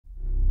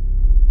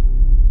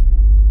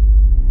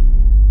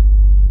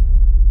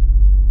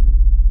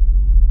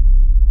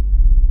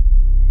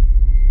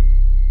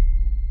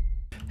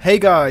Hey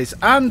guys,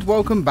 and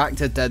welcome back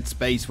to Dead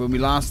Space. When we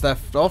last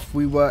left off,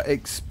 we were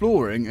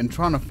exploring and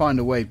trying to find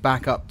a way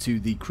back up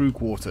to the crew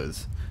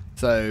quarters.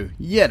 So,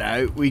 you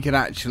know, we can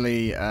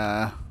actually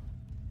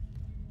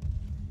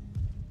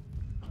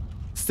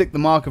stick the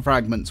marker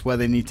fragments where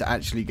they need to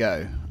actually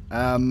go.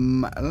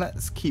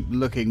 Let's keep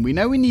looking. We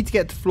know we need to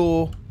get to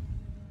floor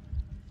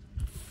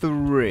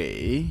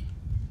 3.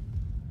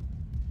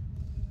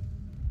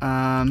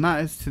 And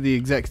that is to the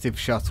executive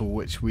shuttle,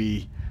 which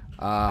we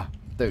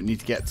don't need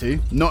to get to.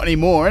 Not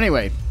anymore,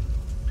 anyway.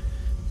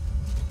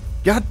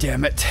 God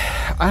damn it.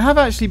 I have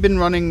actually been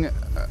running...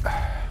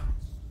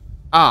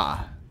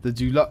 the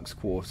deluxe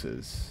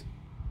quarters.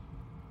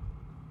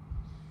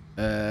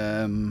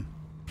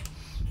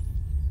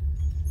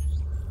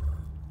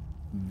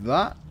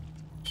 That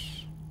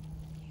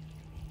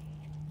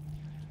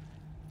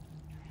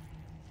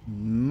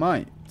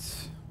might.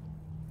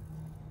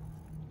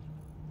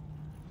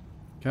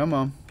 Come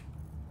on.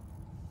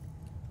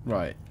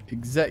 Right.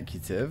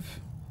 Executive.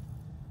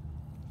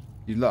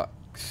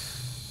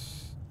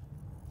 Deluxe.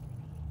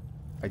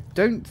 I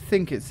don't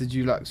think it's the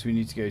deluxe we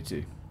need to go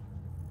to.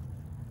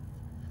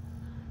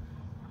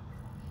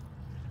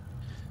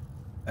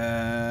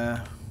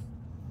 I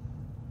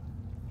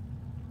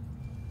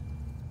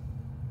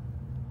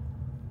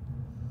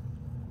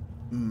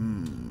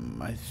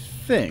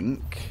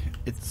think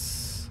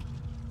it's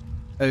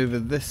over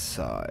this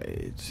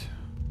side.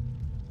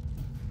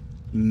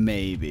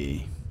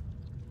 Maybe.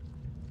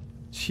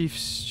 Chief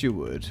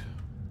Steward.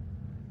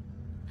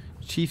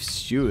 Chief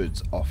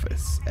Steward's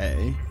office,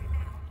 eh?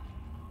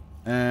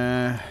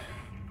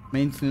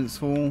 Maintenance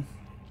hall.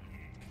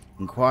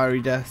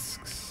 Inquiry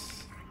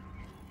desks.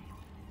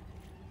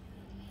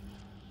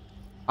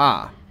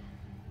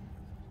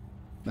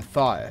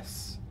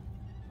 Matthias.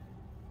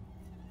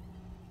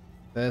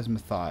 There's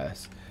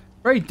Matthias.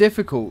 Very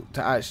difficult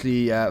to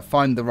actually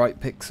find the right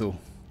pixel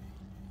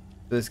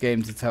for this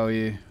game to tell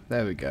you.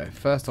 There we go.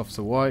 First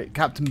Officer White.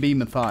 Captain B.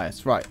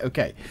 Matthias. Right,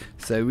 okay.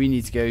 So we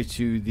need to go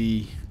to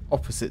the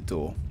opposite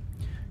door.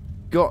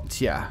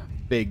 Gotcha,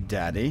 Big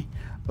Daddy.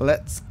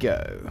 Let's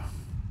go.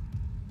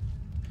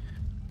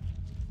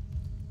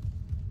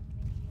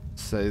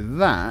 So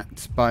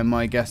that, by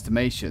my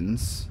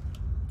guesstimations,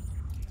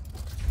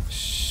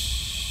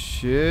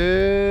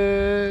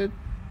 should...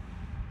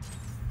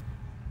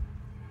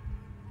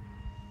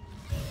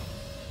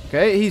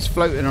 Okay, he's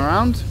floating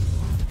around.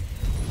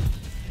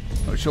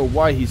 Not sure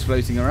why he's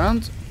floating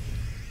around.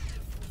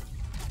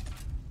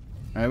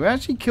 We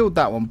actually killed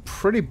that one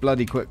pretty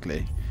bloody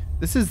quickly.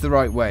 This is the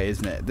right way,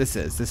 isn't it? This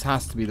is. This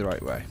has to be the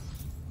right way.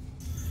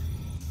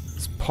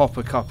 Let's pop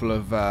a couple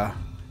of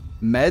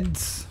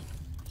meds.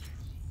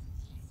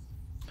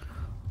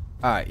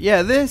 Alright,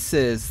 yeah, this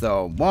is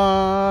the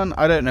one.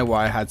 I don't know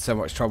why I had so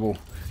much trouble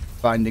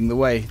finding the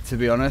way, to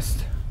be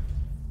honest.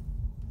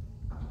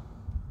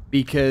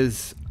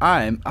 Because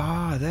I'm...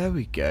 there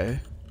we go.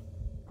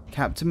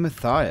 Captain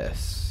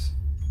Matthias.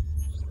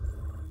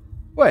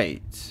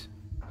 Wait.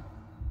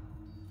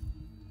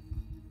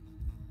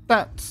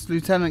 That's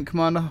Lieutenant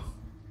Commander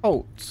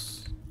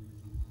Holtz.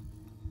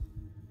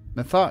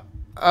 Matthias.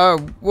 Oh,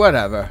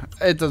 whatever.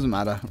 It doesn't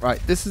matter. Right,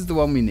 this is the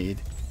one we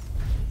need.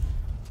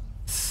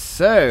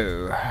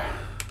 So...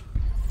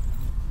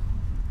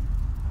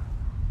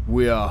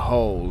 we are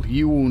whole.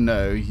 You will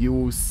know. You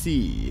will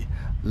see.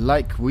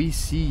 Like we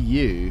see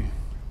you.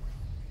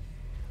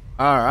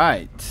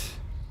 Alright.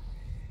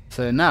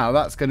 So now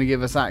that's going to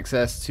give us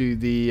access to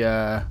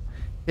the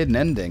hidden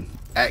ending.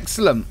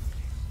 Excellent.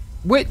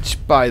 Which,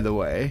 by the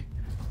way,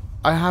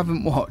 I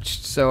haven't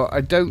watched. So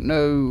I don't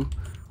know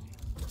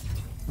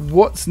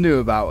what's new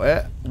about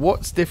it.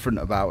 What's different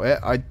about it.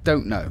 I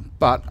don't know.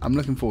 But I'm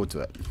looking forward to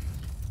it.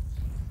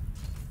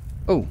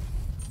 Oh.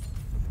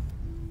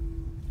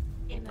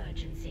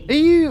 Are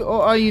you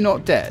or are you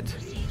not dead?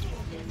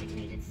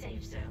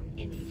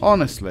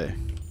 Honestly.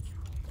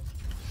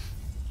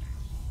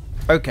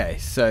 Okay,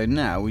 so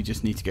now we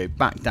just need to go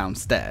back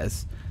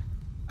downstairs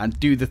and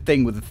do the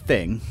thing with the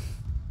thing.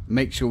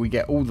 Make sure we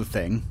get all the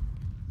thing.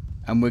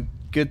 And we're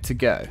good to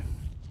go.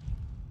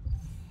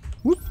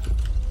 Whoop.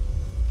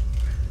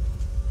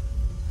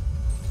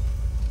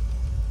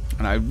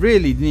 And I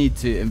really need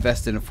to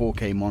invest in a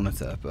 4K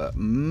monitor. But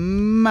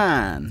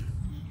man,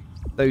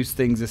 those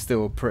things are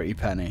still a pretty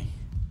penny.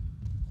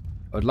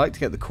 I'd like to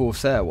get the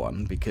Corsair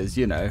one because,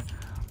 you know,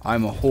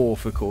 I'm a whore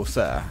for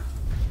Corsair.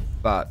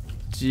 But,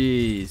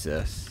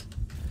 Jesus.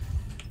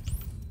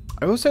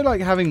 I also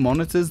like having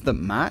monitors that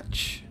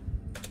match.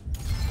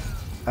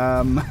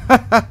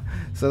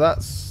 So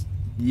that's,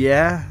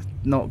 yeah,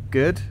 not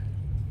good.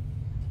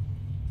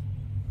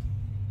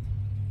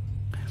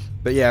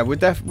 But yeah, we're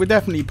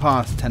definitely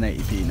past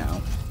 1080p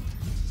now.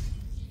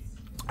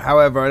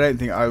 However, I don't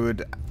think I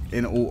would,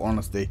 in all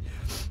honesty,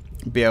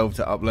 be able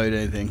to upload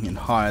anything in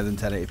higher than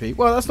 1080p.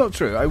 Well, that's not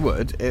true. I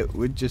would. It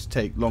would just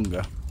take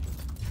longer.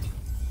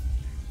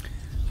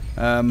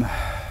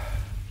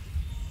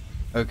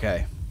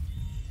 Okay.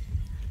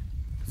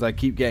 Because I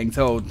keep getting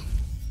told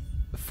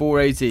the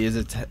 480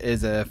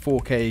 is a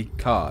 4K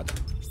card.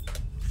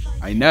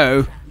 I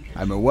know.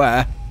 I'm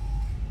aware.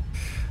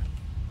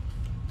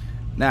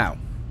 Now,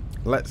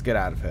 let's get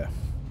out of here.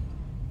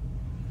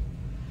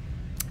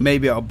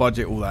 Maybe I'll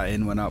budget all that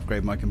in when I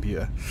upgrade my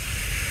computer,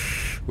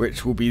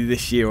 which will be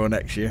this year or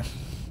next year.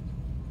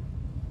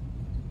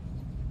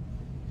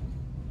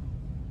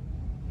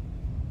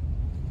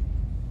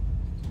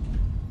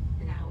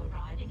 Now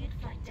arriving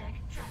at flight deck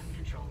tram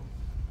control.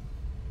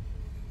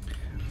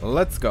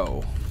 Let's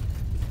go.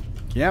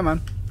 Yeah,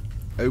 man.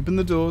 Open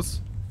the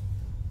doors.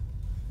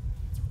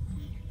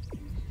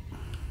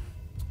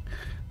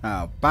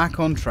 Now, back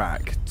on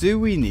track. Do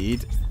we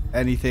need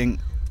anything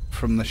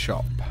from the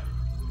shop?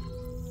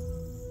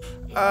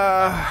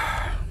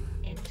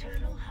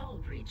 Internal hull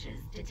breaches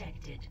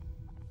detected.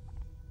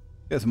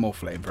 Get some more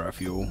flamethrower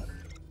fuel.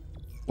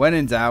 When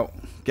in doubt,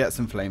 get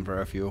some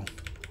flamethrower fuel.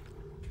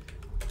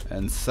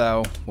 And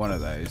sell one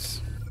of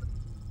those.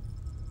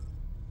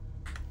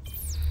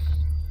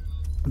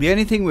 The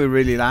only thing we're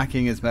really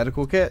lacking is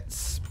medical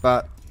kits,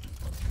 but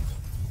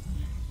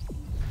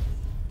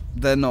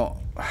they're not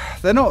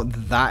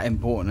that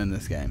important in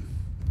this game,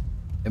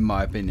 in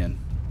my opinion.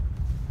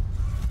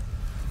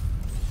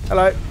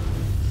 Hello.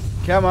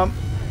 Come on.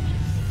 Internal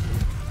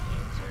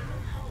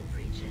hull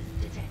breaches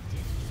detected.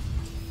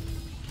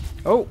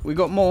 Oh, we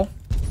got more.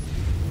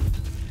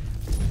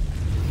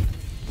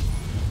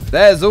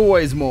 There's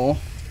always more.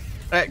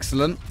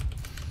 Excellent.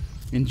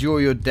 Enjoy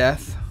your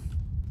death.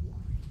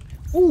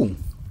 Ooh.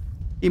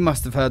 He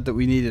must have heard that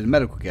we needed a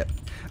medical kit.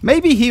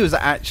 Maybe he was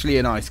actually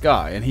a nice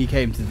guy and he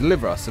came to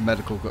deliver us a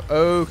medical kit.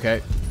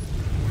 Okay.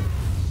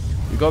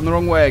 We've gone the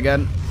wrong way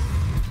again.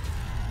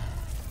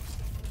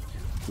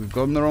 We've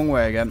gone the wrong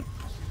way again.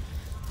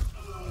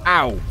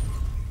 Ow.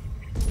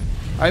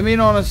 I mean,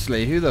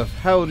 honestly, who the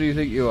hell do you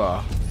think you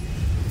are?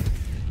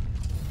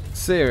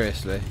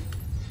 Seriously.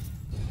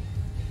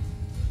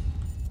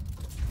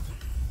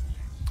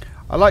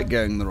 I like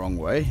going the wrong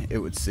way, it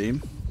would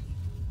seem.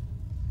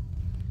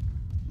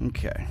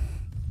 Okay.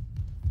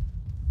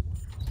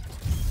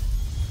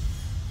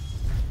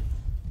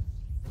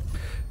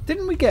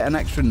 Didn't we get an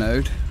extra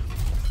node?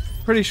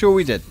 Pretty sure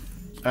we did.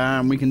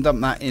 We can dump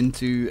that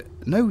into...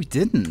 No, we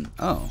didn't.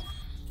 Oh.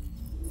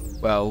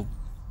 Well,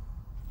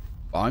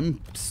 I'm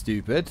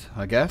stupid,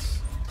 I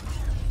guess.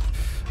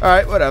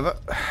 Alright, whatever.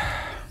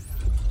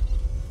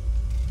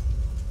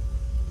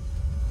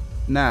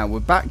 Now, we're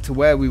back to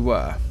where we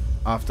were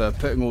after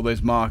putting all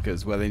those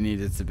markers where they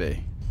needed to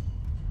be.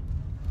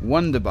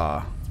 Wonder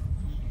bar.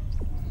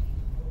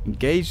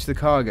 Engage the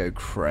cargo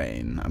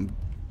crane. I'm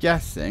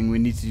guessing we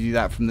need to do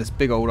that from this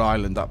big old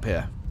island up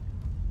here.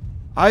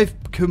 I've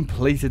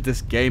completed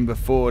this game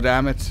before,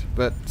 damn it,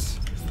 but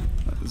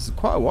this is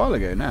quite a while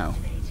ago now.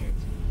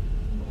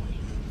 Warning.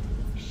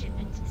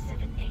 Shipment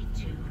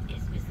 782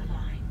 is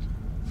misaligned.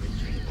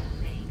 Retrieval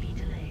may be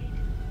delayed.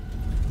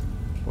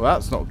 Well,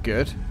 that's not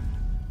good.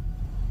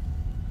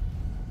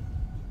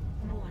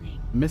 Warning.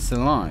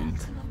 Misaligned.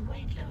 Maximum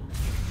weight load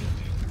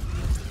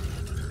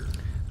exceeded.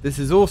 This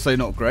is also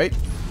not great.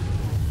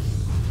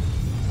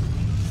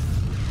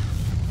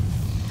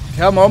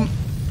 Come on.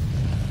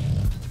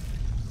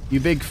 You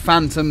big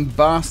phantom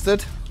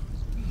bastard.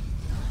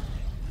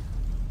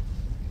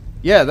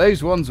 Yeah,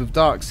 those ones with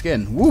dark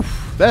skin.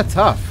 Woof, they're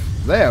tough.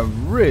 They are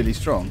really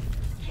strong.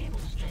 Cable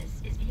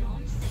stress is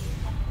beyond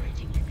safe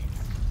operating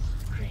limits.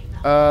 Crane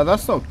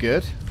That's not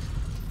good.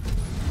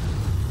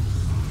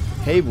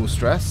 Cable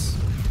stress.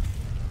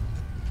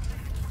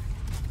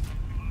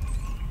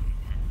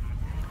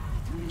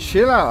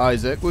 Chill out,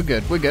 Isaac. We're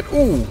good. We're good.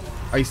 Ooh,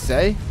 I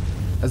say,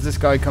 as this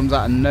guy comes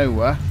out of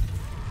nowhere.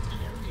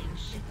 loading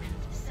shipment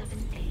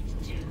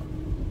 782.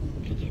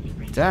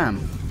 Beginning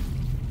Damn.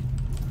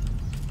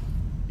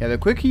 Yeah, the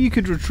quicker you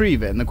could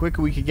retrieve it and the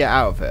quicker we could get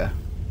out of here,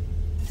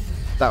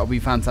 that would be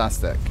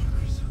fantastic.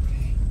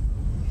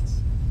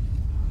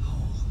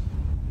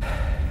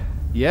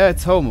 Yeah,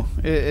 it's whole.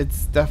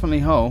 It's definitely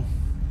whole.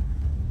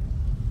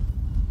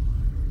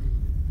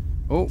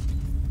 Oh.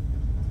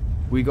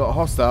 We got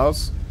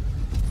hostiles.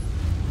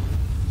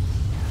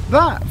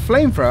 That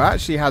flamethrower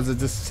actually has a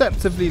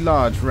deceptively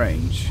large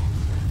range.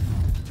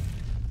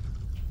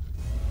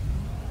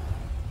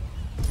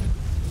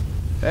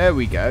 There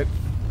we go.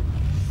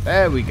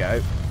 There we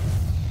go.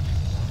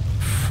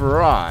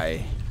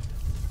 Fry.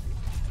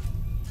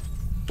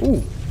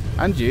 Ooh,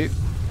 and you.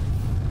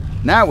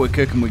 Now we're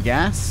cooking with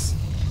gas.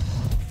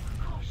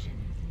 caution.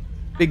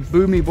 Big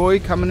boomy boy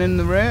coming in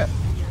the rear.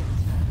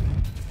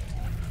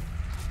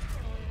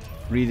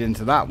 Read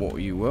into that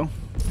what you will.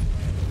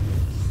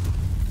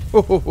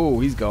 Oh, ho, ho,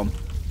 he's gone.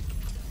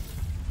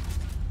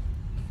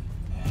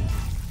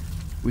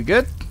 We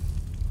good?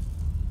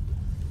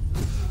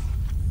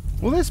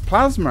 Well, there's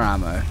plasma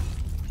ammo.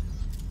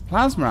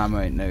 Plasma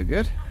ammo ain't no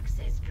good.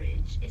 Access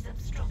bridge is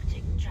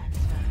obstructing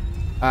transfer.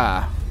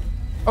 Ah.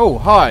 Oh,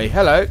 hi.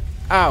 Hello.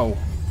 Ow.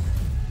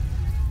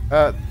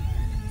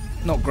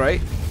 Not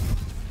great.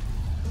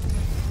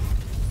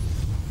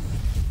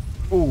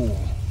 Ooh,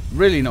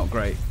 really not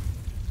great.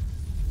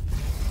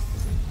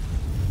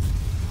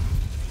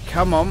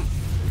 Come on.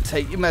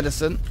 Take your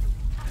medicine.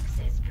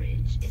 Access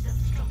bridge is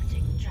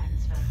obstructing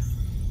transfer.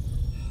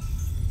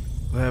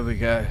 There we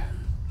go.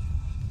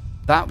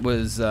 That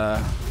was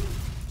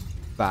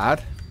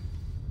bad.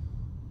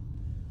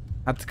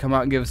 Had to come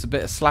out and give us a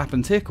bit of slap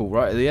and tickle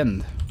right at the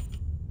end.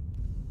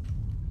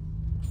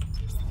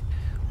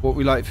 What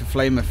we like for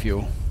flamer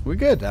fuel. We're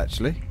good,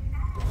 actually.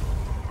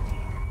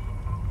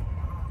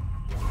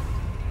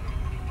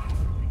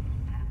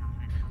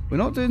 We're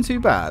not doing too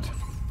bad.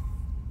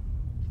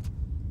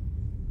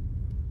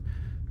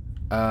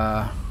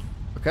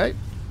 Okay.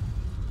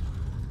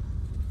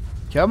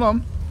 Come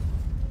on.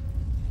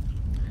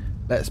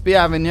 Let's be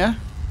having ya.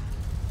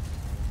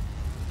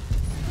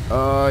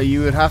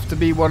 You would have to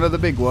be one of the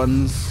big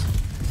ones.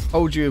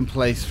 Hold you in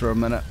place for a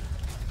minute.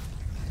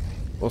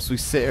 Whilst we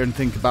sit here and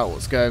think about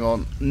what's going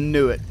on.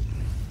 Knew it.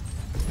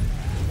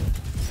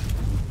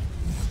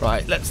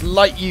 Right, let's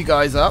light you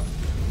guys up.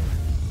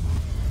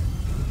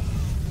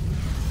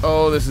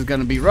 Oh, this is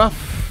going to be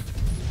rough.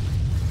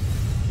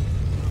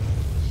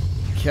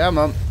 Come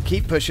on,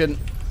 keep pushing.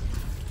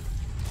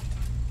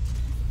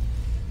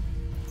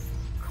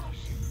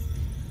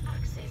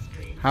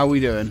 How are we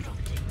doing?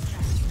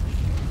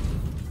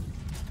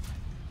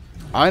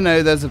 I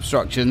know there's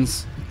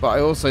obstructions, but I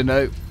also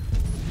know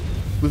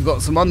we've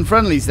got some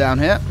unfriendlies down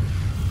here.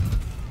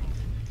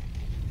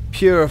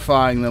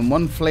 Purifying them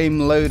one flame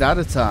load at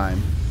a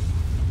time.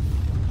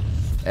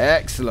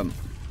 Excellent.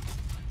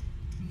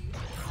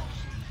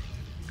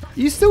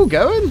 You still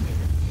going?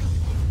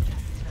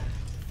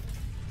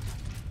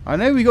 I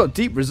know we got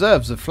deep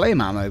reserves of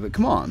flame ammo, but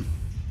come on.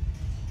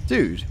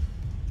 Dude.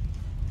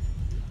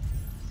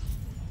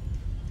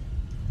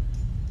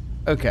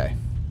 Okay.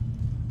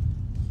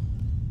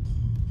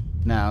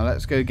 Now,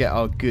 let's go get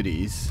our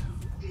goodies.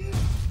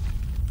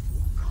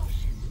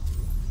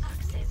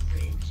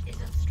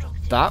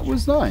 That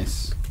was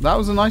nice. That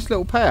was a nice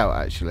little payout,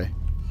 actually.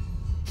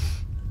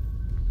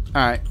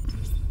 Alright.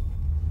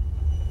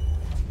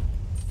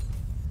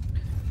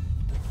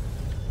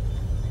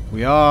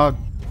 We are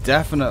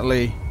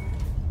definitely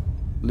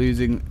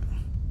losing...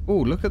 Oh,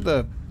 look at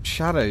the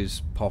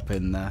shadows pop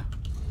in there.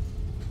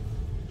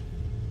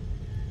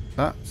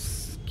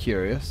 That's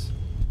curious.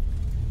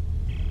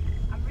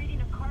 I'm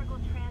reading a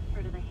cargo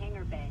transfer to the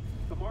hangar bay.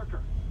 The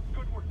marker.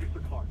 Good work,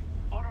 Mr. Clark.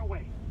 On our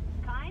way.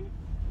 Kind?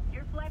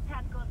 Your flight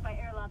path goes by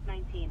airlock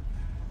 19.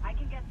 I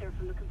can get there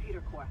from the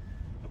computer core.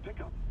 The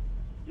pickup.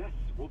 Yes,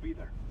 we'll be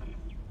there.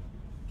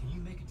 Can you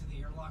make it to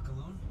the airlock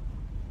alone?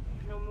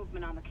 No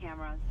movement on the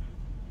cameras.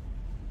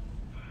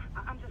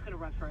 I'm just gonna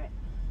run for it.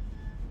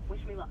 Wish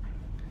me luck.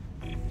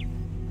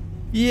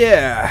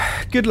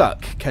 Yeah. Good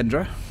luck,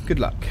 Kendra. Good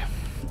luck.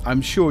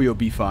 I'm sure you'll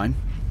be fine.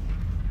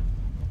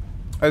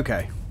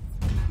 Okay.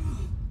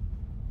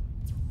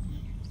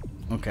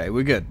 Okay,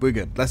 we're good. We're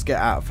good. Let's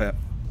get out of it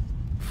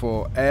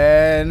before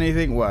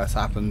anything worse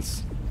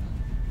happens.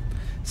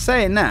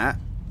 Saying that,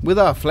 with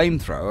our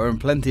flamethrower and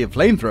plenty of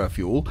flamethrower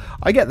fuel,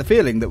 I get the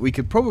feeling that we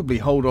could probably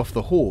hold off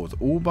the horde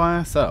all by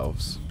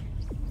ourselves.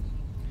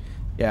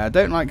 Yeah, I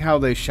don't like how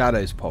those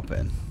shadows pop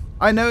in.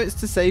 I know it's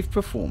to save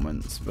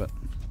performance, but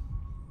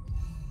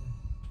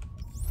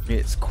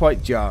it's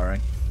quite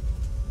jarring.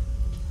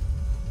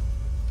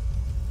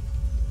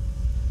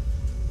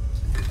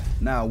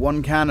 Now,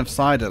 one can of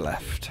cider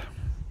left.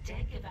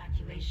 Deck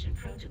evacuation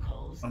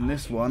protocols. And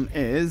this one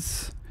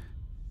is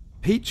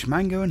peach,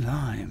 mango, and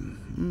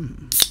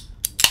lime.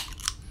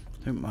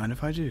 Don't mind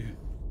if I do.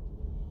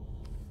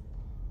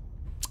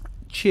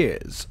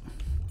 Cheers.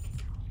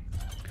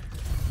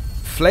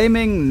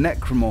 Flaming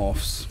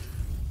necromorphs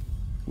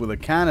with a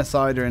can of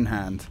cider in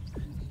hand.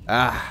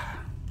 Ah,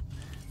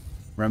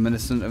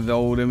 reminiscent of the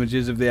old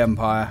images of the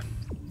Empire.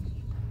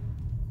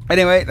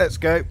 Anyway, let's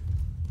go.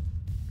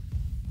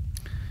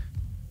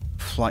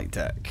 Flight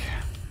deck.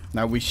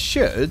 Now we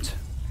should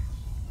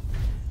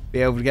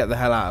be able to get the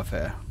hell out of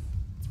here.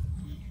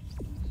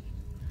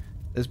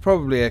 There's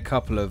probably a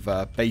couple of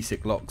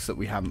basic locks that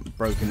we haven't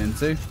broken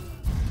into,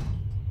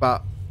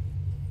 but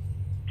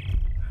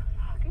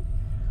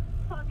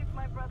Hawk, it's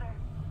my brother.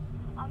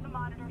 On the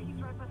monitor,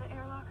 he's right by the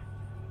airlock.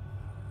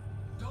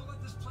 Don't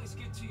let this place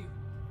get to you.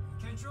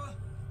 Kendra,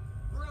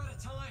 we're out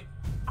of time.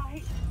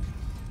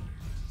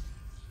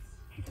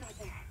 He's right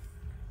there.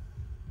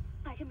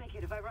 I can make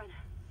it if I run.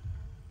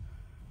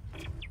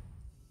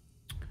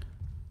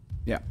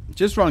 yeah,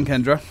 just run,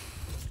 Kendra.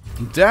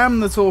 Damn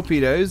the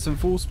torpedoes and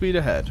full speed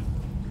ahead.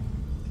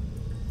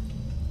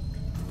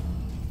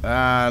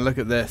 Ah, look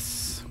at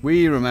this.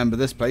 We remember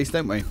this place,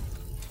 don't we?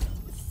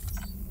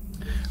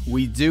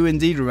 We do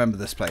indeed remember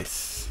this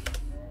place.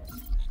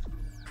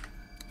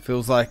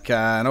 Feels like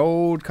an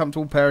old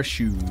comfortable pair of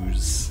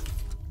shoes.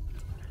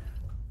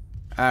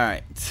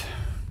 Alright.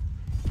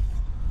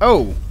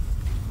 Oh!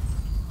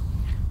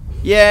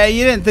 Yeah,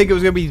 you didn't think it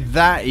was going to be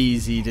that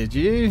easy, did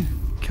you?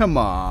 Come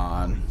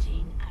on.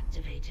 Routine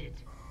activated.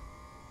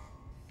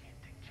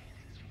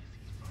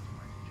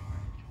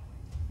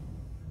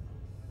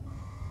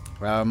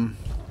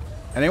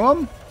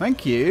 Anyone?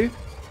 Thank you.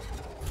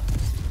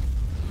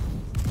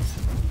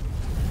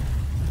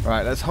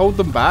 Right, let's hold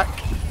them back.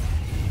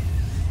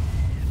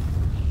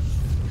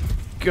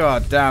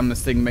 God damn,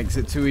 this thing makes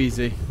it too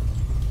easy.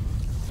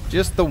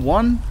 Just the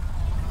one?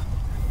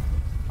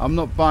 I'm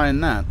not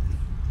buying that.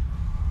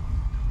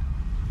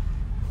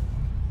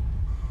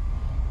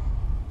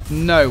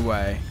 No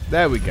way.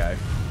 There we go.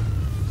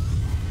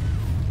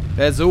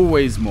 There's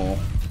always more.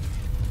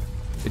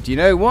 But you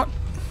know what?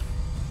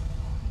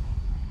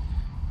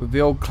 With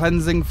the old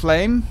cleansing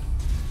flame,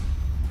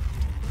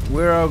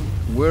 we're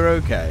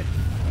okay.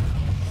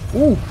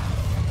 Ooh.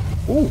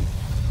 Ooh.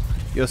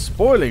 You're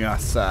spoiling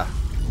us, sir.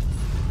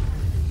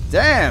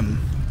 Damn.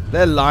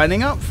 They're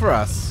lining up for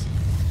us.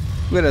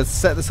 We're going to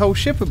set this whole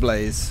ship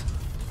ablaze.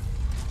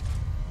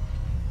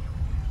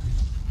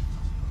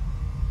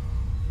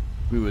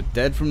 We were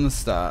dead from the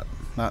start.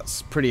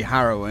 That's pretty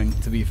harrowing,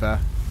 to be fair.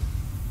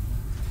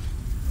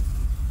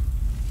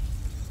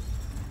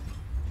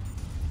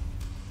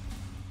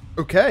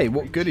 Okay,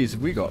 what goodies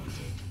have we got?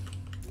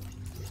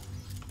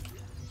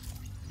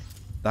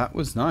 That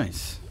was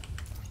nice.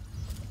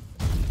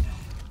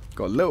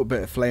 Got a little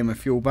bit of flame of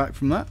fuel back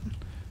from that.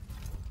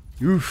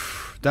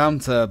 Oof, down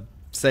to,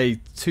 say,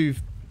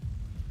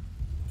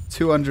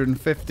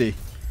 250.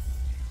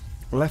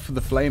 Left with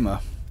the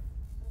flamer.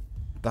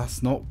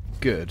 That's not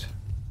good.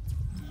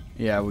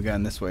 Yeah, we're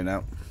going this way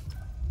now.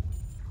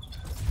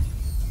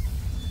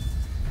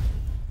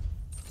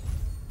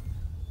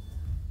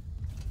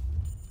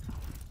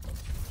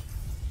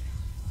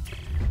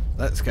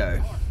 Let's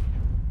go.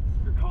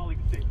 Your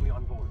colleague's safely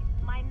on board.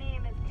 My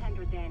name is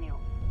Kendra Daniels.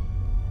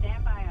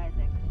 Stand by,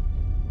 Isaac.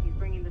 He's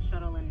bringing the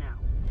shuttle in now.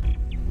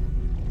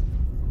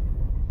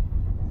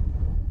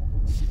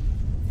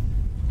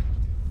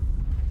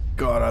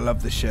 God, I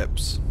love the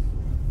ships.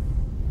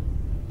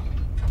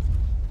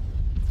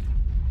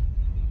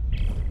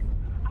 Isaac,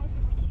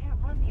 we can't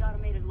run the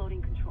automated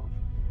loading controls.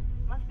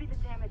 Must be the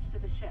damage to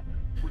the ship.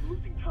 We're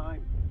losing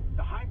time.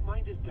 The hive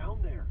mind is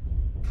down there.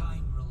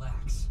 Kind,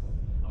 relax.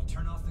 I'll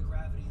turn off the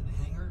gravity in the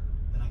hangar,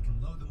 then I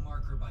can load the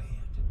marker by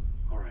hand.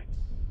 All right.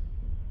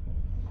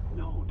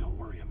 No, don't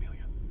worry,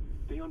 Amelia.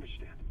 They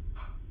understand.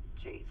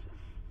 Jesus.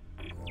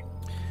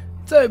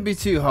 Don't be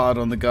too hard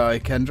on the guy,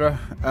 Kendra.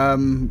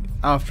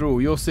 After all,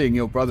 you're seeing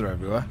your brother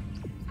everywhere.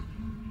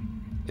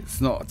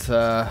 It's not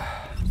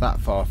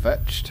that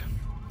far-fetched.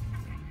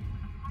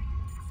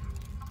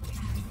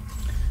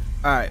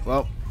 Alright,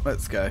 well,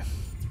 let's go.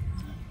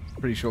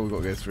 Pretty sure we've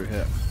got to go through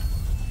here.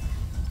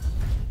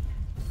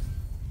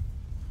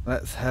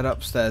 Let's head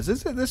upstairs.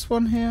 Is it this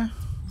one here?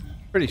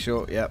 Pretty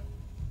sure, yep.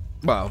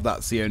 Well,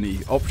 that's the only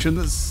option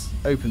that's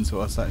open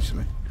to us,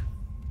 actually.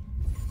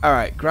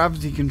 Alright,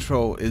 gravity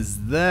control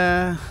is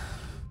there.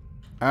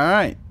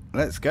 Alright,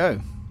 let's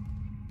go.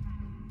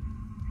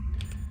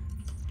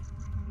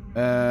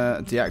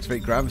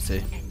 Deactivate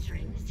gravity.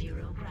 Entering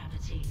zero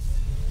gravity.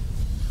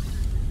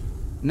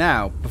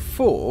 Now,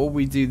 before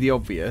we do the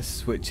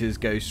obvious, which is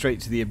go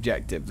straight to the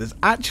objective, there's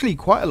actually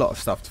quite a lot of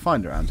stuff to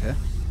find around here.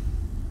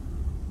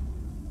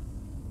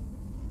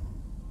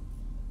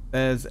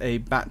 There's a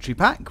battery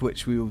pack,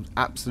 which we will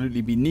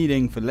absolutely be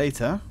needing for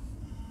later.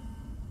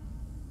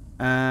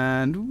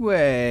 And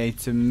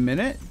wait a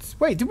minute.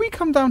 Wait, did we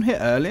come down here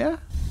earlier?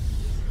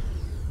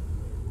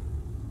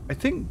 I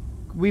think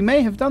we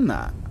may have done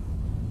that.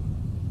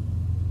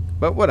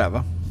 But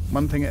whatever.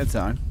 One thing at a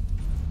time.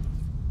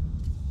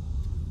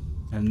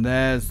 And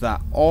there's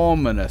that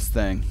ominous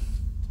thing.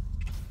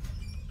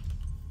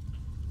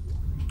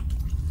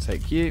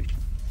 Take you.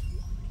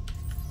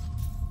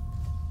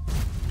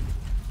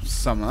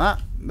 Some of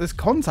that. This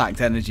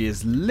contact energy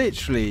is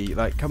literally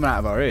like coming out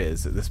of our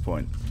ears at this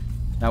point.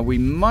 Now we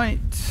might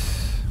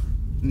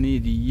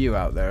need you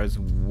out there as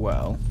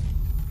well.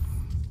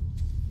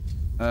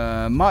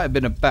 Might have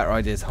been a better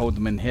idea to hold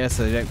them in here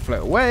so they don't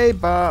float away,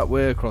 but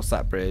we'll cross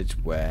that bridge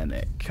when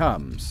it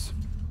comes.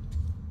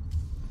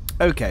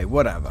 Okay,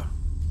 whatever.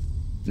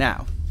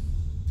 Now,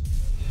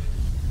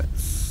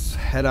 let's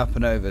head up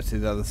and over to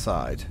the other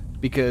side,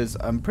 because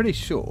I'm pretty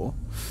sure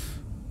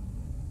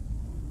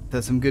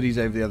there's some goodies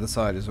over the other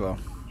side as well.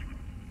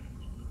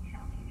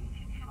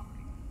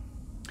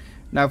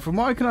 Now, from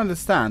what I can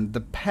understand,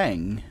 the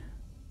peng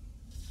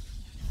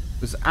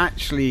was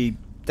actually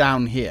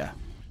down here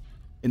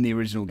in the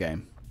original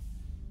game.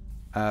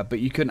 But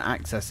you couldn't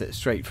access it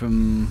straight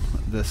from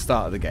the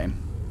start of the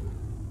game.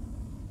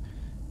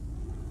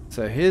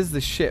 So here's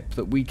the ship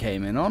that we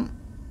came in on.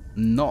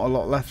 Not a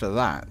lot left of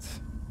that.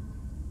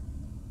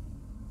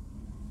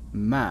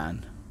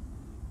 Man.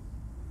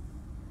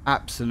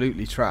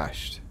 Absolutely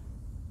trashed.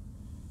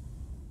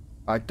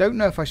 I don't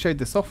know if I showed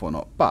this off or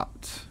not,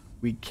 but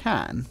we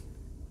can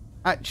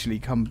actually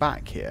come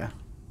back here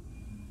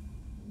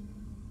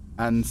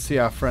and see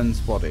our friend's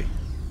body.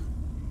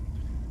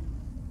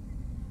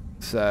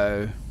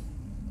 So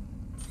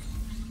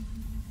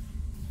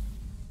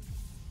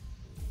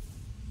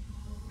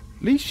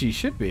at least she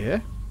should be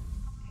here.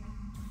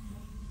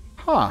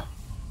 Huh.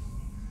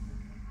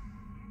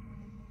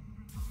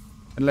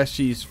 Unless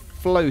she's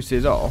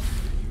floated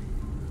off.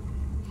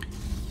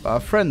 But our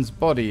friend's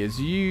body is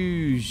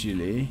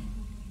usually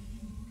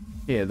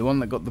here, the one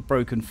that got the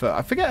broken foot.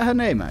 I forget her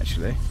name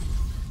actually.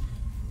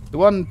 The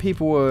one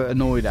people were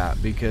annoyed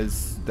at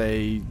because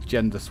they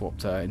gender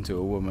swapped her into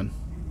a woman.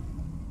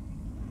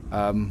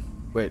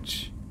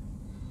 Which,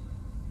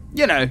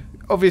 you know,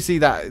 obviously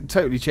that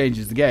totally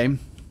changes the game.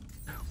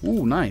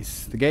 Ooh,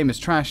 nice. The game is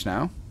trash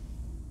now.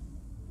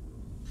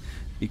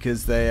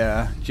 Because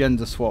they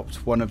gender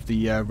swapped one of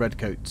the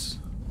redcoats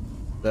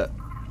that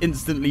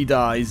instantly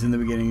dies in the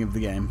beginning of the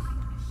game.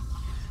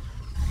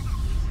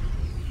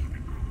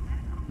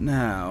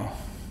 Now,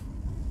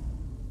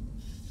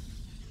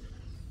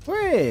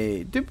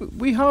 wait,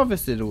 we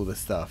harvested all this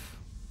stuff?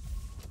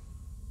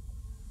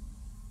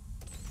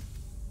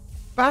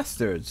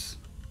 Bastards.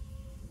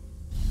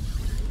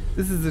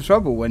 This is the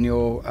trouble when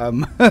your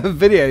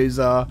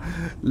videos are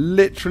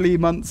literally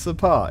months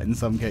apart in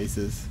some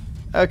cases.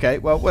 Okay,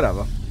 well,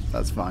 whatever.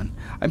 That's fine.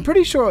 I'm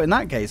pretty sure in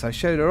that case I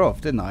showed her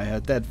off, didn't I? Her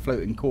dead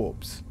floating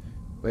corpse.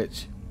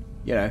 Which,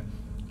 you know,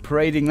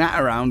 parading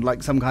that around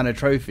like some kind of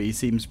trophy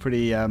seems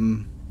pretty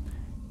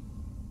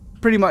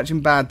pretty much in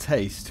bad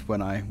taste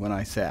when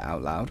I say it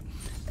out loud.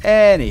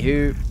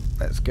 Anywho,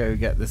 let's go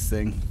get this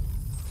thing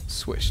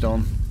switched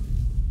on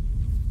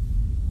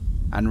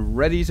and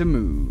ready to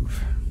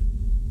move.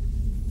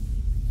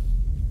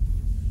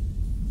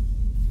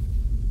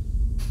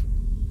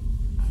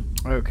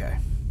 Okay.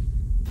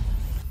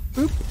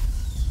 Boop.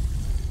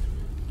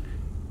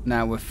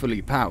 Now we're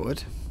fully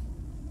powered.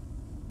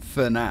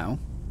 For now.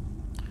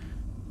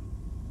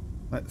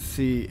 Let's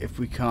see if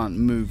we can't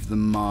move the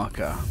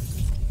marker.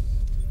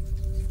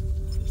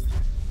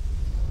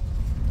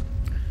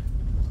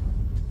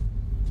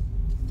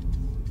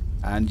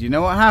 And you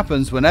know what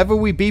happens whenever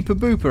we beep a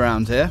boop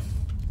around here?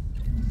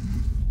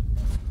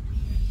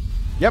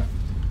 Yep.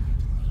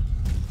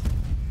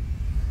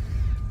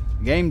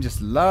 The game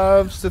just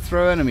loves to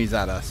throw enemies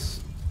at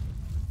us.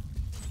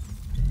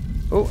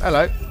 Oh,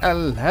 hello.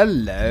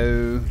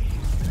 Hello.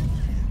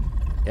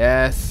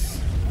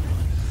 Yes.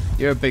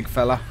 You're a big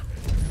fella.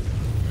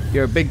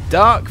 You're a big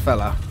dark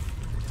fella.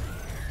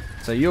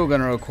 So you're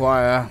going to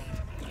require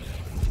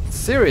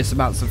serious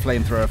amounts of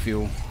flamethrower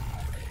fuel.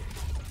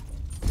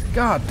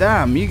 God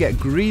damn, you get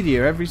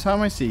greedier every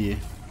time I see you.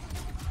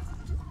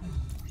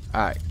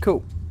 Alright,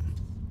 cool.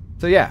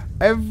 So yeah,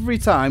 every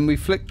time we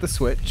flick the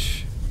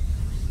switch,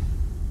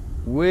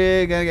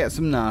 we're going to get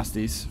some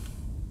nasties.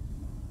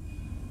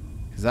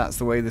 Because that's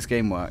the way this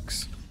game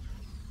works.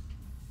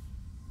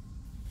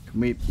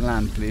 Can we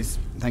land, please?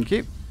 Thank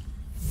you.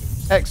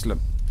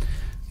 Excellent.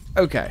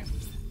 Okay.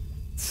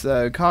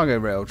 So, cargo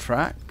rail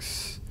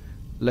tracks.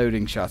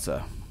 Loading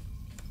shutter.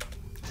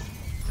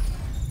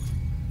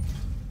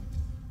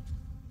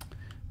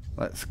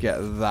 Let's get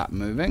that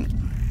moving.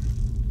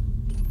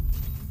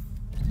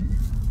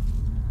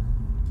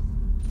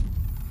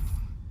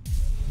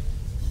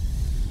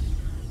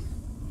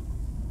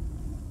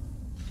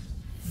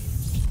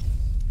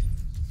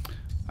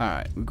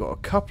 Alright, we've got a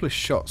couple of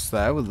shots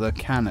there with the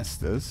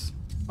canisters.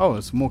 Oh,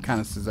 there's more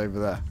canisters over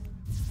there.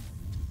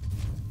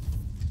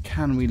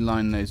 Can we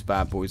line those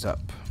bad boys up?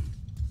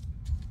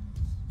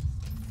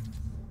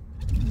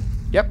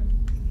 Yep.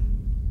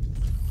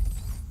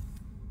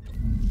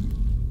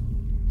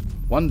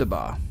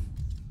 Wonderbar.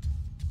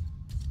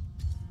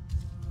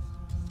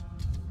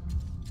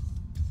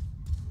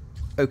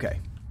 Okay.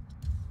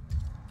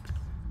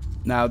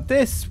 Now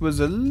this was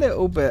a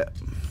little bit...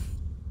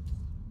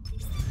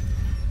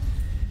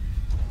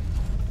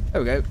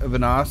 There we go, of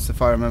an arse,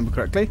 if I remember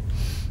correctly.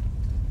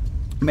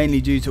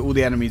 Mainly due to all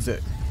the enemies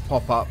that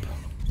pop up.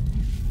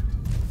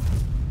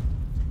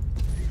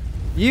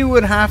 You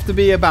would have to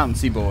be a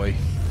bouncy boy.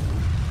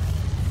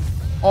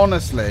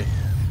 Honestly.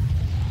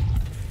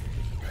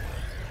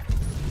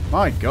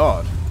 My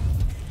God.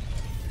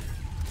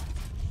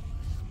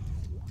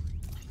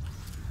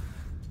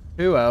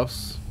 Who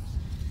else?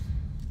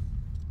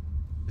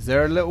 Is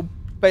there a little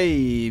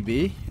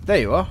baby? There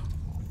you are.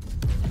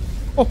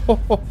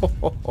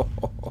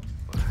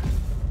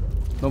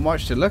 Not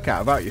much to look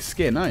at about your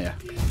skin, are you?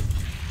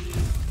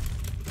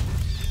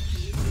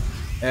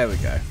 There we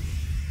go.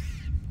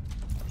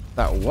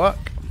 That'll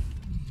work.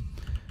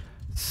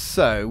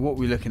 So, what are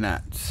we looking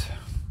at?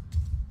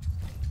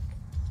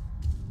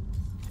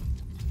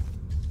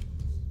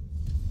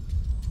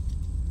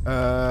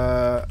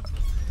 There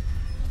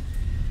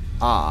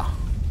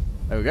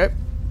we go.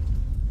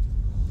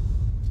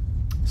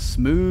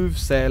 Smooth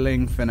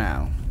sailing for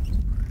now.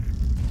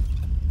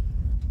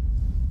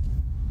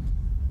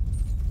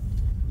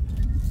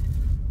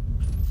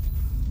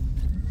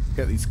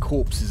 Get these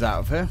corpses out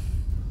of here.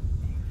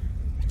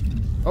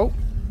 Oh.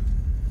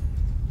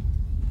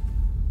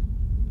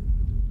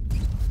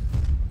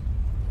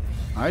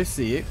 I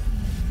see you.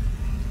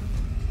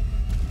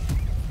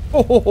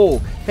 Oh, ho, ho.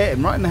 Hit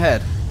him right in the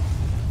head.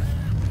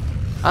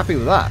 Happy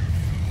with that.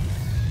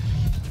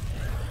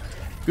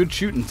 Good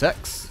shooting,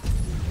 Tex.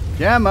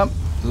 Jam up.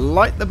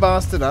 Light the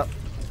bastard up.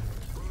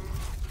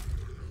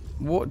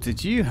 What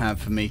did you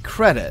have for me?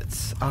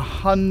 Credits.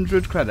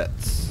 100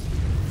 credits.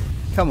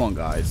 Come on,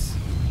 guys.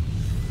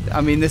 I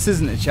mean, this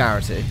isn't a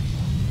charity.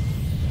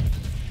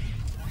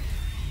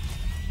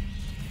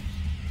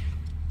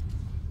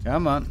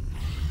 Come on.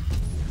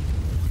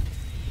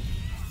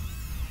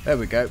 There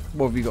we go.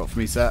 What have you got for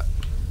me, sir?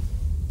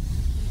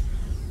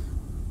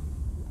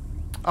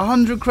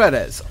 100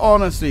 credits.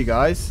 Honestly,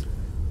 guys.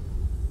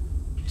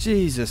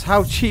 Jesus,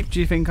 how cheap do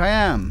you think I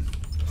am?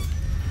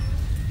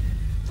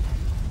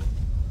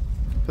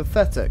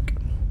 Pathetic.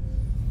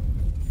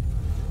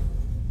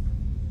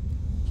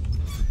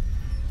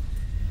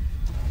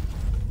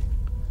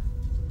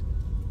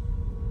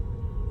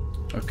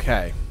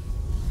 Okay.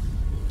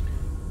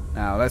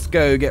 Now let's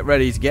go get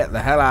ready to get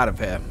the hell out of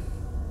here.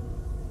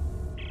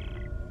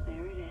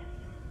 There it is.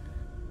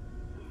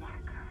 The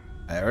marker.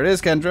 There it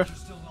is, Kendra. You're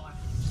still on.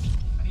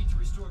 I need to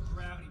restore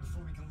gravity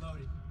before we can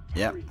load it.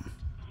 Yep.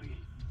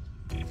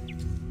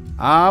 Please.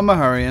 I'm a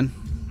hurrying.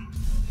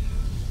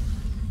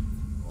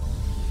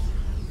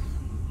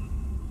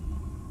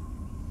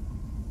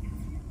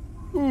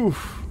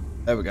 Oof.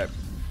 There we go.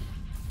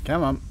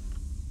 Come on.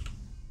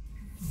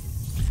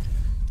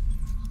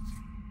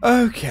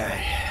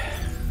 Okay.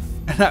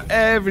 And now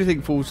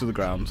everything falls to the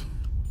ground.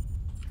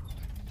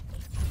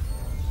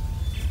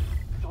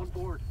 It's on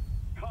board.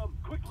 Come,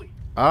 quickly.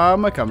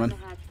 I'm a coming. The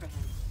hatch for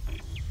him.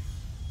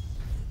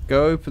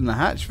 Go open the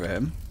hatch for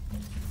him.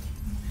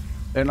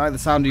 Don't like the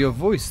sound of your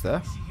voice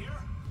there. Is he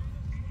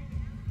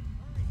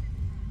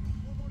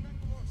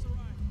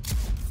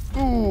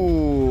here?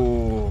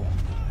 Ooh.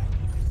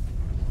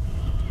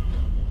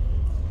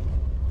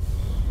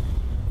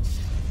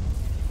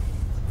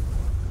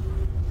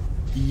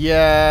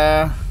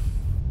 Yeah.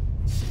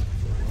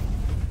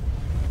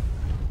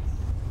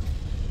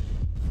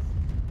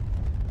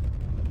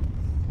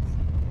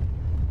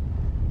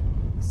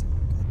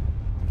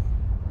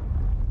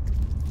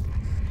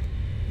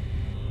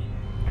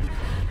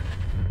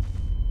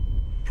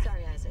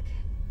 Sorry, Isaac.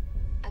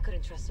 I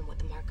couldn't trust him with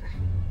the marker.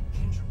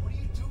 Kendra, what are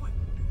you doing?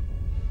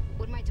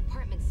 What my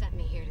department sent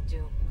me here to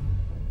do.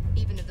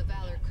 Even if the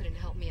Valor couldn't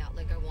help me out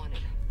like I wanted.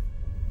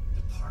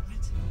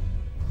 Department?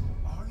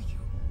 Who are you?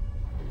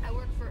 I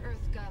work for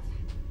EarthGov,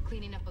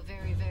 cleaning up a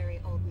very,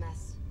 very old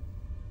mess.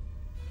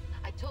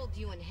 I told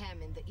you and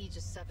him in the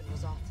Aegis 7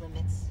 was off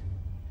limits.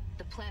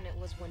 The planet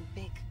was one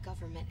big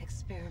government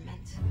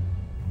experiment.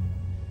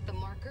 The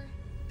marker,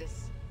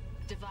 this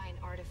divine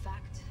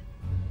artifact,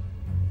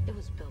 it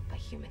was built by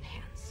human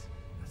hands.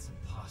 That's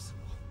impossible.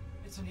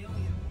 It's an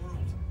alien world.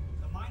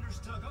 The miners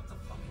dug up the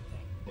fucking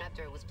thing.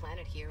 After it was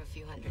planted here a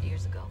few hundred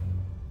years ago.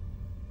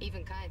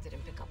 Even Kind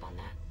didn't pick up on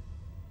that.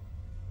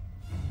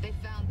 They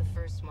found the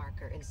first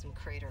marker in some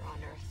crater on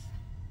Earth.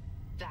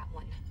 That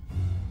one.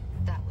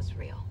 That was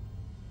real.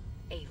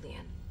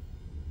 Alien.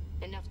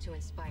 Enough to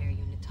inspire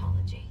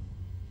unitology.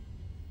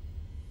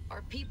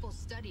 Our people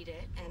studied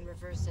it and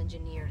reverse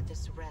engineered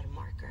this red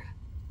marker.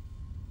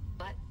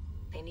 But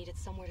they needed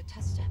somewhere to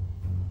test it.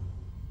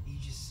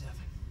 Aegis 7.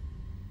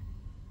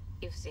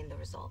 You've seen the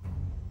result.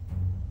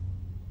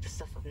 The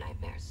stuff of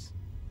nightmares.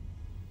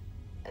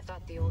 I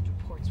thought the old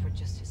reports were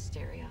just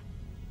hysteria.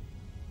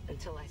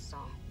 Until I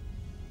saw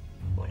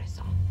what I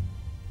saw.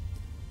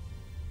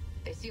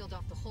 They sealed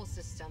off the whole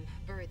system,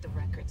 buried the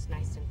records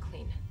nice and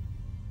clean.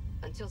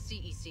 Until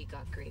CEC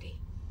got greedy.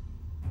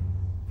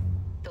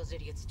 Those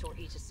idiots tore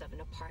Aegis 7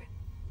 apart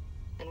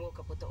and woke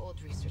up with the old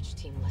research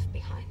team left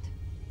behind.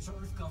 So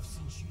EarthGov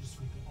sends you to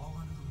sweep it all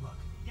under the rug.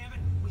 Damn it,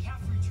 we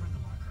have to return the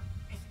marker.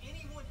 If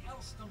anyone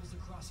else stumbles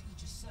across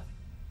Aegis 7.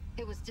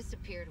 It was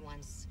disappeared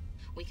once.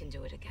 We can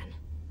do it again.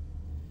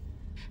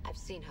 I've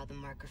seen how the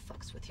marker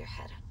fucks with your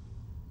head.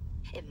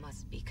 It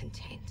must be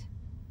contained.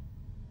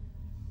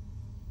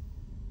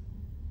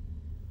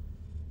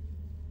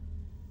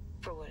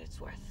 For what it's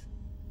worth,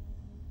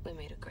 we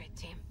made a great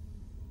team.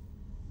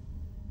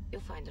 You'll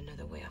find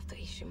another way off the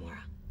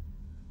Ishimura.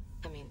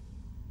 I mean,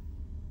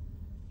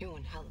 you're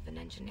one hell of an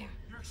engineer.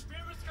 Your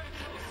experiment's gonna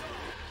kill us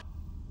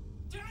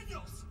all!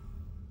 Daniels!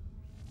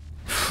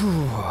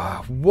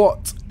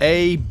 What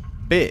a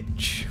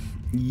bitch.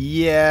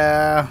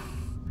 Yeah.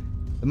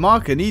 The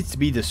marker needs to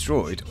be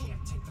destroyed. She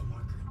can't take the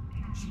marker.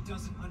 She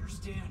doesn't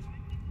understand.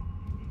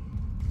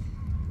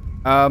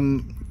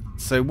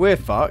 So we're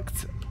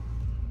fucked.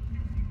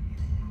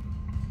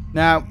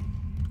 Now,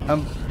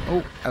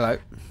 oh, hello.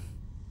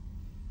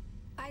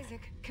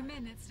 Isaac, come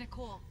in. It's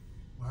Nicole.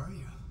 Where are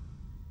you?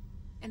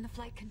 In the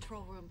flight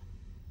control room.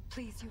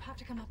 Please, you have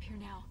to come up here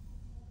now.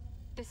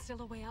 There's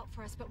still a way out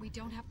for us, but we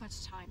don't have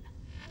much time.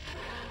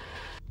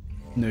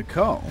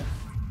 Nicole.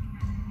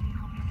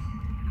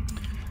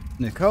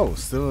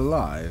 Nicole's still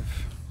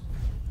alive.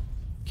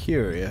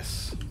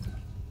 Curious.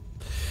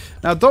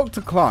 Now, Dr.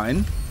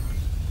 Klein,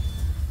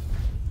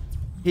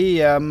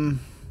 yeah,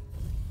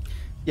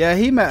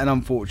 he met an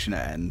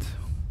unfortunate end.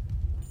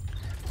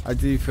 I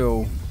do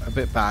feel a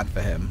bit bad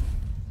for him.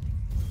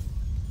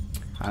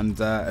 And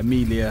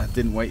Amelia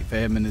didn't wait for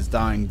him in his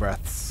dying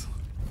breaths,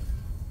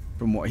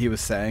 from what he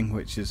was saying,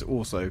 which is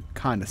also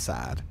kind of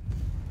sad.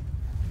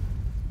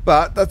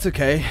 But that's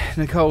okay.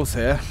 Nicole's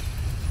here.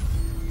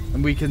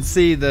 And we can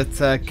see that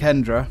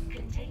Kendra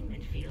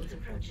Containment field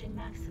approaching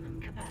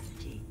maximum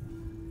capacity.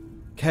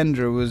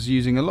 Kendra was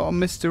using a lot of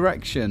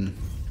misdirection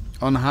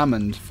on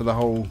Hammond for the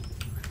whole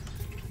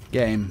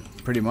game,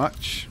 pretty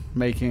much.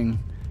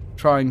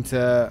 Trying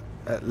to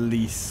at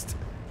least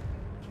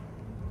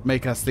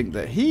make us think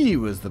that he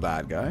was the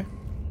bad guy.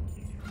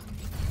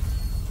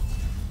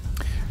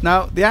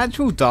 Now, the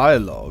actual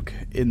dialogue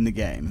in the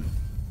game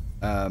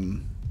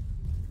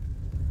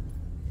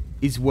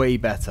is way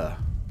better,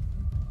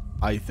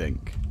 I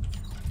think,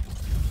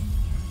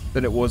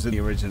 than it was in the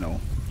original.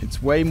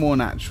 It's way more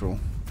natural.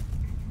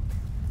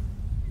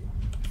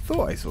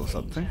 Thought I saw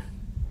something.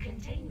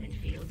 Containment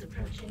fields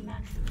approaching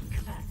maximum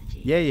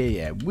capacity.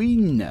 Yeah. We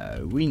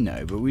know,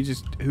 but we're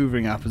just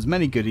hoovering up as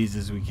many goodies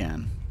as we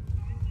can.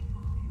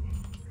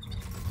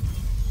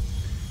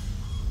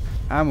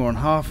 And we're on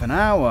half an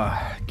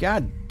hour.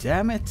 God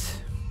damn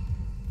it.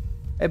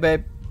 Hey,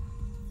 babe.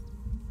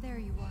 There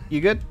you are.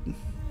 You good? Thank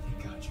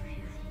God you're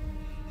here.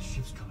 The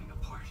ship's coming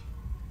apart.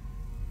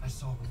 I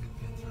saw what we've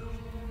been through.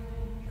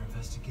 Your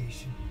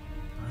investigation,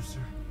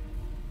 Mercer.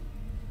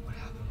 What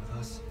happened with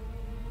us?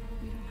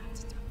 We don't have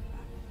to talk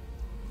about it.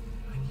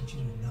 I need you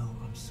to know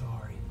I'm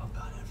sorry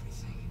about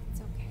everything.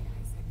 It's okay,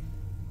 Isaac.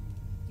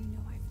 You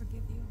know I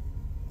forgive you.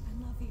 I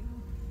love you.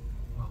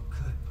 Well,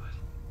 good, but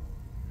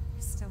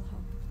There's still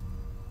hope.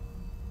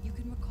 You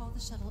can recall the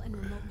shuttle and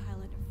remote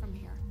pilot it from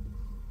here.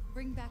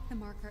 Bring back the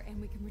marker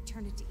and we can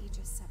return it to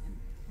Aegis 7.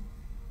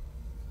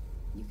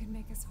 You can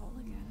make us whole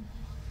again.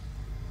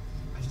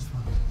 I just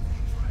want to make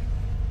things right.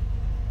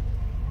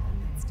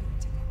 And let's do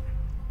it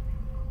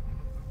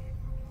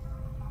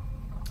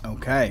together.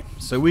 Okay,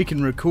 so we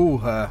can recall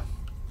her.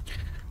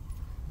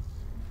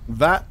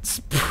 That's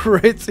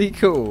pretty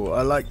cool.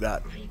 I like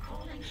that.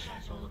 Recalling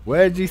shuttle.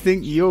 Where do you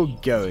think you're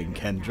going,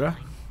 Kendra?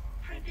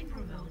 Prepping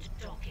remote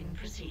docking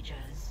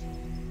procedures.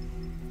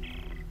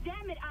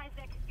 Damn it,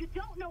 Isaac. You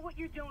don't know what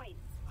you're doing.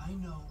 I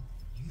know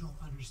you don't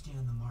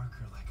understand the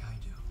marker like I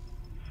do.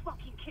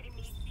 Fucking kidding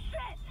me.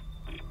 Shit!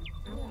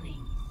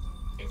 Warning.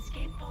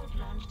 Escape pod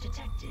launch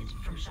detected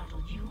from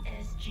shuttle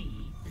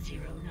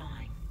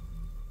USG-09.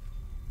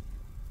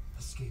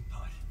 Escape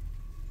pod.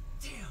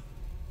 Damn!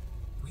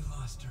 We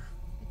lost her.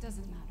 It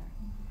doesn't matter.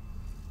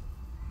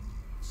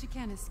 She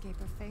can't escape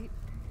her fate.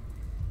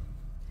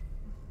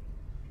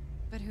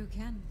 But who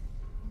can?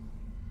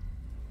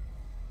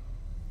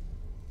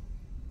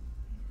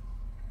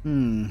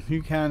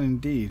 Who can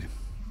indeed?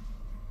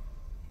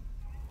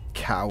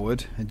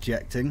 Coward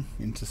ejecting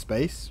into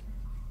space.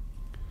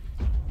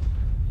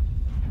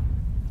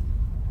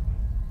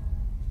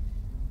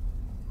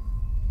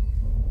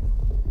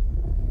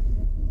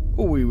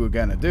 All we were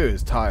gonna do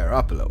is tie her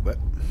up a little bit.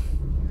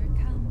 Here it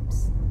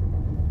comes.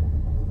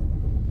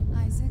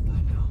 Isaac,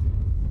 I know.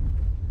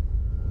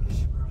 The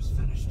Scimitar's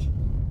finished. If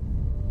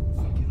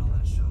we get on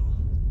that shuttle,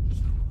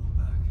 there's no going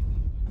back.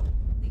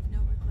 leave no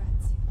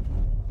regrets.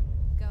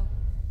 Go.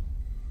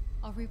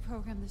 I'll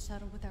reprogram the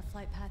shuttle with our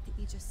flight path to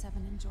Aegis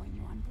 7 and join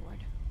you on board.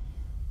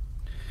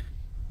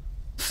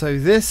 So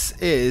this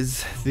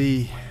is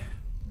the...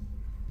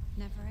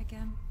 Never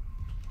again.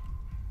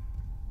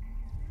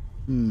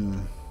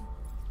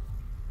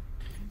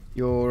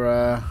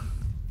 You're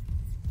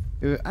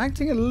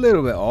acting a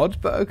little bit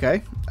odd, but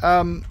okay.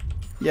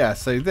 Yeah,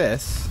 so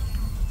this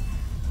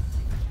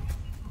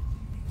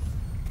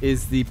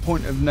is the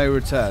point of no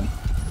return.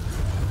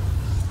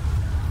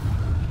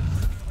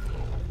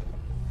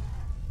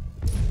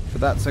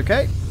 But that's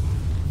okay.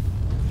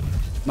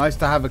 Nice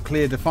to have a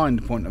clear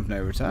defined point of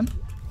no return.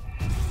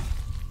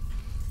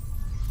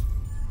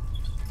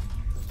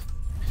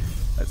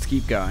 Let's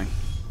keep going.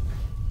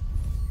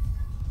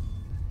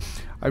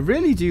 I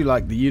really do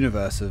like the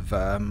universe of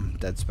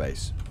Dead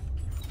Space.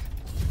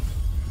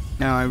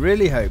 Now I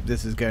really hope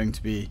this is going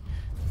to be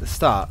the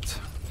start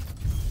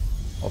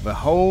of a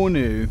whole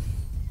new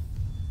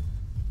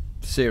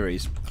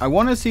series. I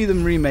want to see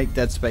them remake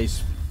Dead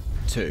Space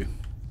 2.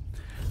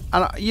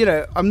 And you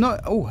know, I'm not...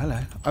 Oh,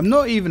 hello. I'm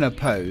not even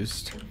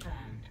opposed.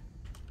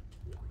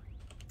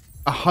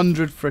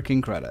 100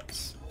 freaking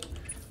credits.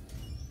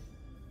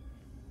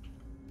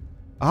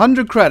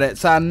 100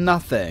 credits and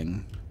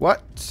nothing.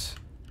 What?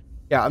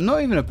 Yeah, I'm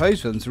not even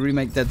opposed for them to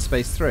remake Dead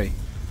Space 3.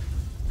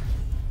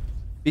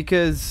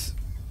 Because,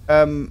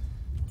 I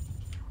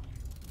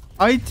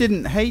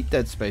didn't hate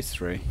Dead Space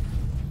 3.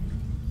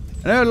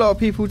 I know a lot of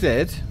people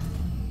did.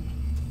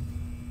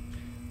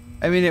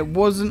 I mean, it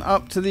wasn't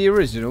up to the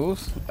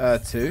originals,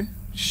 too.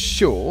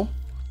 Sure.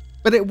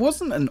 But it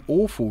wasn't an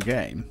awful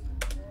game.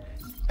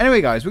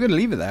 Anyway, guys, we're going to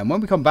leave it there. And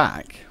when we come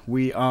back,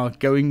 we are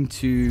going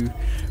to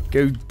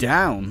go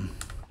down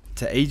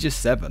to Aegis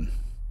 7.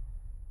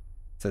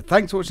 So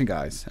thanks for watching,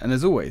 guys. And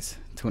as always,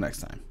 till next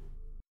time.